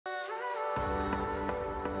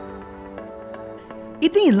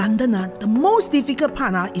Eating in London, the most difficult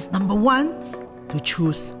part is number 1, to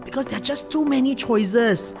choose because there are just too many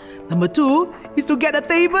choices. Number 2 is to get a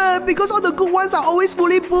table because all the good ones are always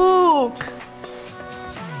fully booked.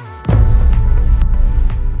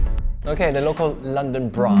 Okay, the local London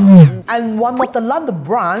brands. And one of the London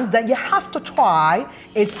brands that you have to try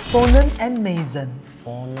is Fortnum and Mason.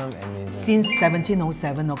 Fortnum and Mason. Since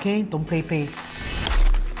 1707, okay? Don't play.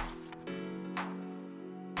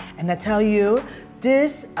 And I tell you,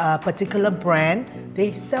 this particular brand,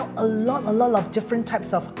 they sell a lot of different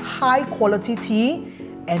types of high quality tea,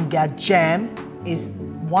 and their jam is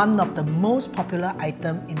one of the most popular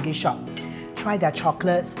item in this shop. Try their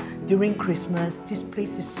chocolates. During Christmas, this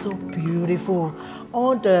place is so beautiful.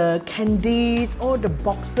 All the candies, all the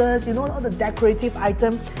boxes, you know, all the decorative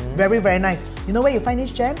items, very nice. You know where you find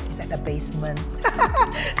this jam? It's at the basement.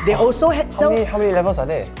 They also sell... How many levels are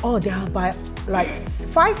there? Oh, there are by like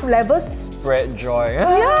 5 levels. Spread joy.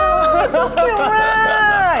 Yeah, so cute,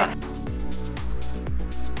 right?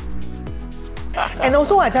 And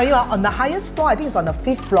also, I tell you, on the highest floor, I think it's on the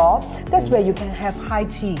 5th floor, that's where you can have high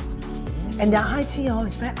tea. And their high tea,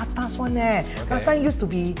 it's very atas one there. Okay. Last time used to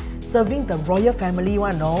be serving the royal family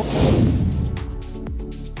one, no?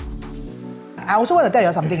 I also want to tell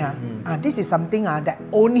you something. This is something that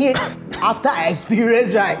only after I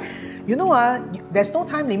experienced, right? You know, there's no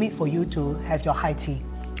time limit for you to have your high tea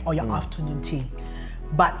or your afternoon tea.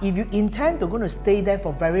 But if you intend to going to stay there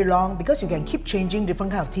for very long, because you can keep changing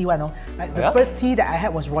different kind of tea, no? Like the first tea that I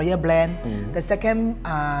had was royal blend. The second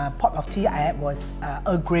pot of tea I had was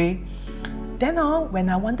Earl Grey. Then when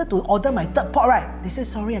I wanted to order my 3rd pot, right, they said,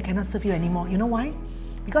 sorry, I cannot serve you anymore. You know why?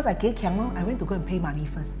 Because I went to go and pay money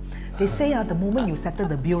first. They say the moment you settle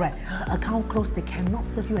the bill, right, the account closed, they cannot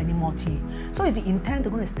serve you any more tea. So if you intend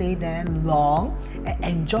to stay there long and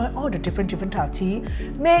enjoy all the different type of tea,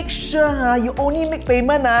 make sure you only make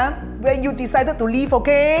payment when you decided to leave,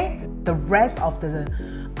 okay? The rest of the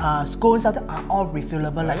scones are all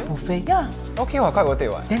refillable, like buffet. Yeah. Okay, quite worth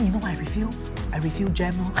it. Then you know what I refill? I refill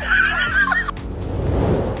jam.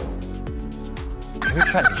 Have you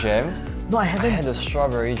tried the jam? No, I haven't. I had the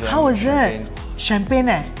strawberry jam. How was it? Champagne,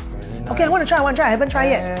 Really nice. Okay, I want to try. I haven't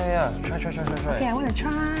tried yet. Yeah. Try. Okay, I want to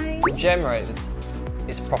try. The jam, right,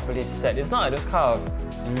 it's properly set. It's not like those kind of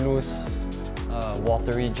loose,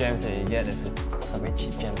 watery jams that you get as some very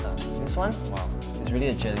cheap jams. This one, wow, it's really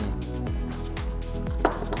a jelly.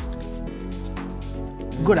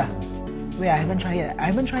 Good Wait, I haven't tried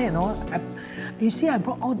yet. No. You see, I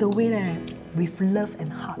brought all the way there with love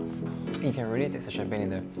and hearts. You can really taste the champagne in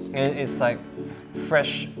there. And it's like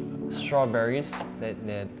fresh strawberries.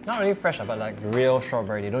 They're not really fresh, but like real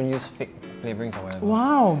strawberry. They don't use fake flavorings or whatever.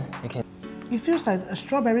 Wow. It feels like a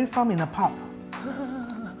strawberry farm in a pub.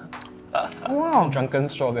 Wow. Drunken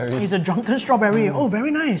strawberry. It's a drunken strawberry. Oh,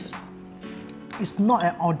 very nice. It's not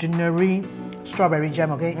an ordinary strawberry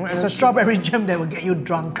jam, okay? It's a strawberry jam that will get you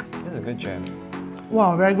drunk. It's a good jam.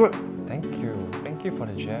 Wow, very good. Thank you. Thank you for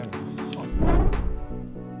the jam.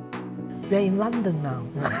 We're in London now.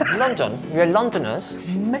 London? We're Londoners?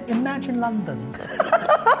 Imagine London.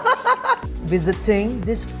 Visiting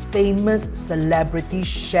this famous celebrity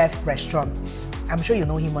chef restaurant. I'm sure you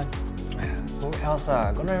know him one. Who else?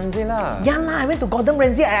 Gordon Ramsay lah. Yeah lah, I went to Gordon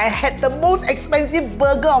Ramsay and I had the most expensive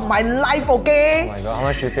burger of my life, okay? Oh my god, how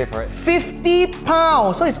much did you pay for it?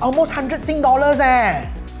 £50, so it's almost 100 Sing dollars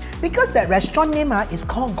Because that restaurant name is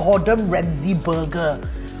called Gordon Ramsay Burger.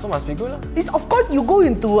 So must be good lah. It's of course you go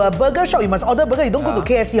into a burger shop, you must order burger. You don't go to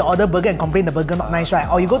KFC and order burger and complain the burger not nice, right?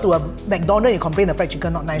 Or you go to a McDonald's and complain the fried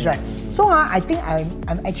chicken not nice, right? So I think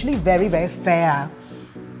I'm actually very fair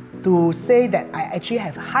to say that I actually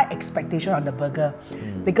have high expectation on the burger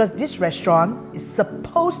because this restaurant is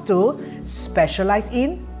supposed to specialize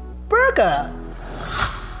in burger.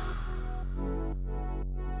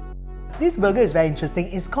 This burger is very interesting.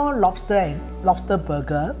 It's called Lobster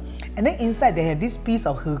burger. And then inside they have this piece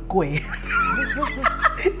of he gui.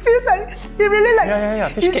 It feels like really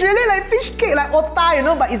like fish it's cake. really like fish cake, like ota, you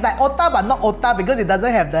know, but it's like ota but not ota because it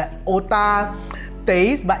doesn't have the ota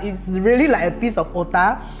taste, but it's really like a piece of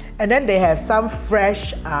ota. And then they have some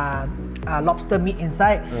fresh lobster meat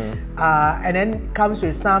inside, and then comes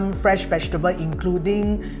with some fresh vegetable,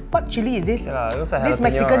 including what chili is this? Yeah, it looks like this jalapeno,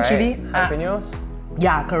 Mexican right? chili. Jalapenos?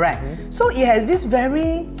 Yeah, correct. So it has this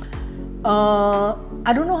very,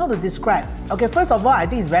 I don't know how to describe. Okay, first of all, I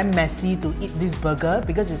think it's very messy to eat this burger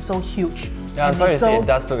because it's so huge. Yeah, I'm sorry to say it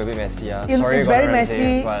does look a bit messy. Sorry, it's very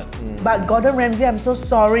messy, but Gordon Ramsay, I'm so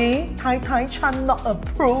sorry. Tai Tai Chan not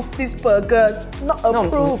approved this burger. Not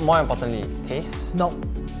approved. No, more importantly, taste? No.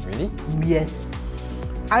 Really? Yes.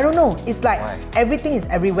 I don't know. It's like Why? everything is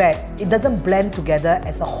everywhere. It doesn't blend together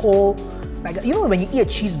as a whole. Like, you know, when you eat a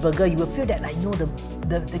cheeseburger, you will feel that, like, you know,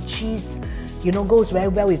 the cheese, you know, goes very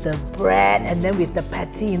well with the bread and then with the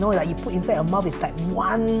patty, you know, like you put inside your mouth, it's like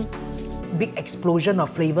one big explosion of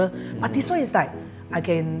flavor. But this one is like, I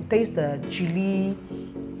can taste the chili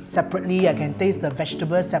separately, I can taste the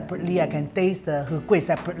vegetables separately, I can taste the he gui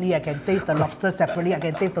separately, I can taste the lobster separately, I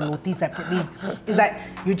can taste the roti separately. It's like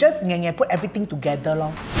you just put everything together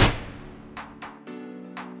lor.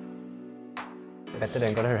 Better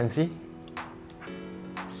than Gordon Ramsay?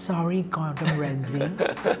 Sorry, Gordon Ramsay.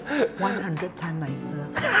 100 times nicer.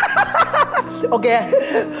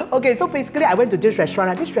 Okay, so basically I went to this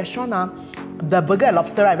restaurant. This restaurant, the burger and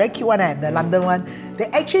lobster, very cute one, the London one. They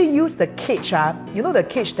actually use the cage, you know the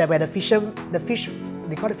cage that where the fish,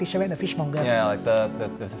 they call the fisherman the fishmonger? Yeah, like the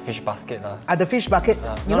fish basket. The fish bucket.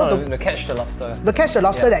 You no, know the catch the lobster. The catch the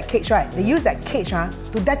lobster, Yeah. that cage, right? They use that cage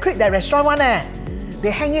to decorate that restaurant one. They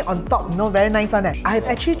hang it on top, you know, very nice one. I've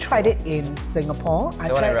actually tried it in Singapore. I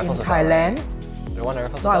tried it in Thailand. The one at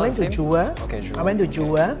Raffles No, I Hotel, went to same? Jewel. Okay, Jewel. I went to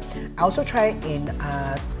Jewel. I also tried in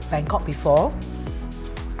Bangkok before.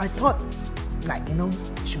 I thought, like, you know,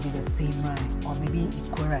 it should be the same, right? Or maybe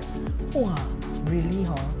equal, right? Wow, really,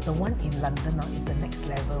 the one in London is the next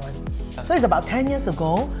level one. So it's about 10 years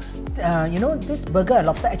ago. You know, this burger and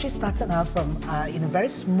lobster actually started from in a very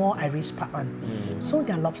small Irish pub one. So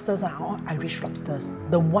their lobsters are all Irish lobsters.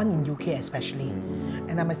 The one in UK especially.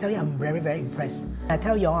 And I must tell you, I'm very, very impressed. I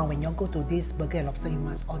tell you all, when you go to this burger and lobster, you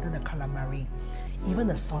must order the calamari. Even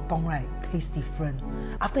the sotong, right, tastes different.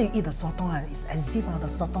 After you eat the sotong, it's as if the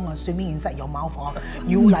sotong swimming inside your mouth,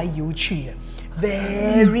 游来游去.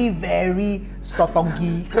 Very, very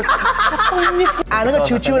sotongy. 那个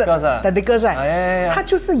球球的 tentacles, right? 它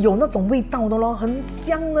就是有那种味道的咯，很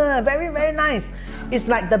香的 very, very nice. It's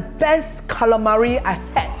like the best calamari I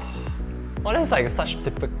had. Well, that's like such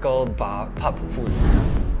typical pub food.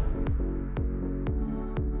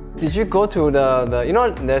 Did you go to the you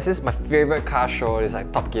know, there's this, my favorite car show is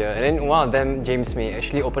like Top Gear, and then one of them, James May,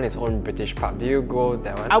 actually opened his own British pub. Do you go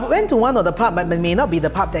that one? I went to one of the pub, but it may not be the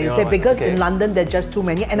pub that you said, because in London there's just too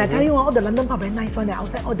many. And I tell you, all the London pub very nice one. They're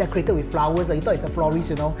outside all decorated with flowers. You thought it's a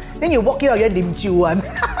florist, you know. Then you walk in, you're lim ju one.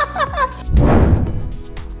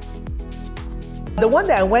 The one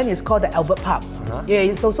that I went is called the Albert Pub. Yeah,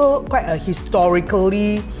 it's also quite a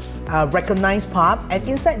historically recognized pub, and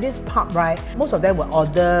inside this pub, right, most of them will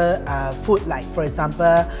order food like, for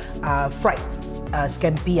example, fried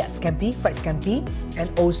scampi, fried scampi,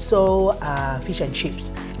 and also fish and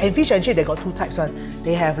chips. And fish and chip, they got two types one.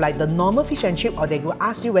 They have like the normal fish and chip, or they will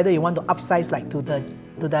ask you whether you want to upsize like to the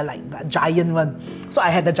like the giant one. So I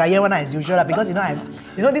had the giant one as usual because you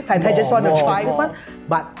know this Tai Tai just want to try this one.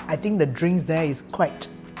 But I think the drinks there is quite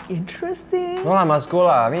interesting. No, I must go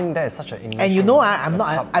lah. I mean, that is such an English. And you know,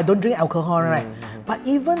 I don't drink alcohol, right? But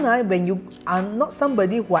even when you are not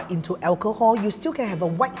somebody who are into alcohol, you still can have a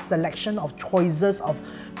wide selection of choices of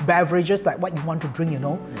beverages like what you want to drink, you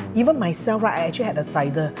know. Even myself, right, I actually had a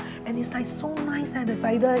cider, and it's like so nice. The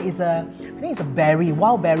cider is I think it's a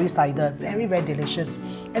wild berry cider, very, very delicious,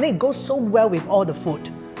 and then it goes so well with all the food.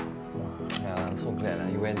 Yeah, I'm so glad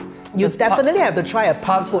that you went. You definitely have to try a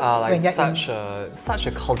pub food are like when you're such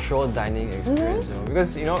a cultural dining experience, you know?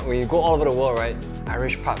 Because you know when you go all over the world, right?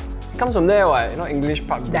 Irish pub, it comes from there, right? You know, English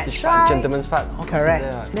pub, British pub, gentleman's pub.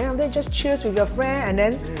 Correct. Then after that, just cheers with your friend,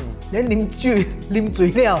 and then lim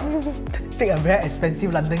zui liao. Take a very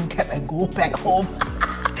expensive London cab and go back home.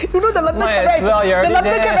 You know the London cab, the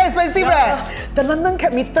London cab very expensive, right? The London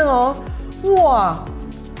cab meter, wow.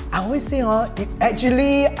 I always say, it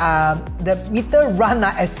actually, the meter run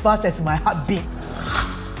as fast as my heartbeat.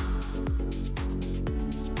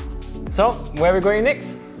 So, where are we going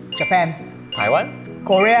next? Japan. Taiwan?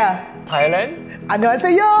 Korea. Thailand?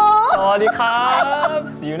 안녕하세요. Sawadee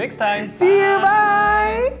krap! See you next time. See you,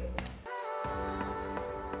 bye.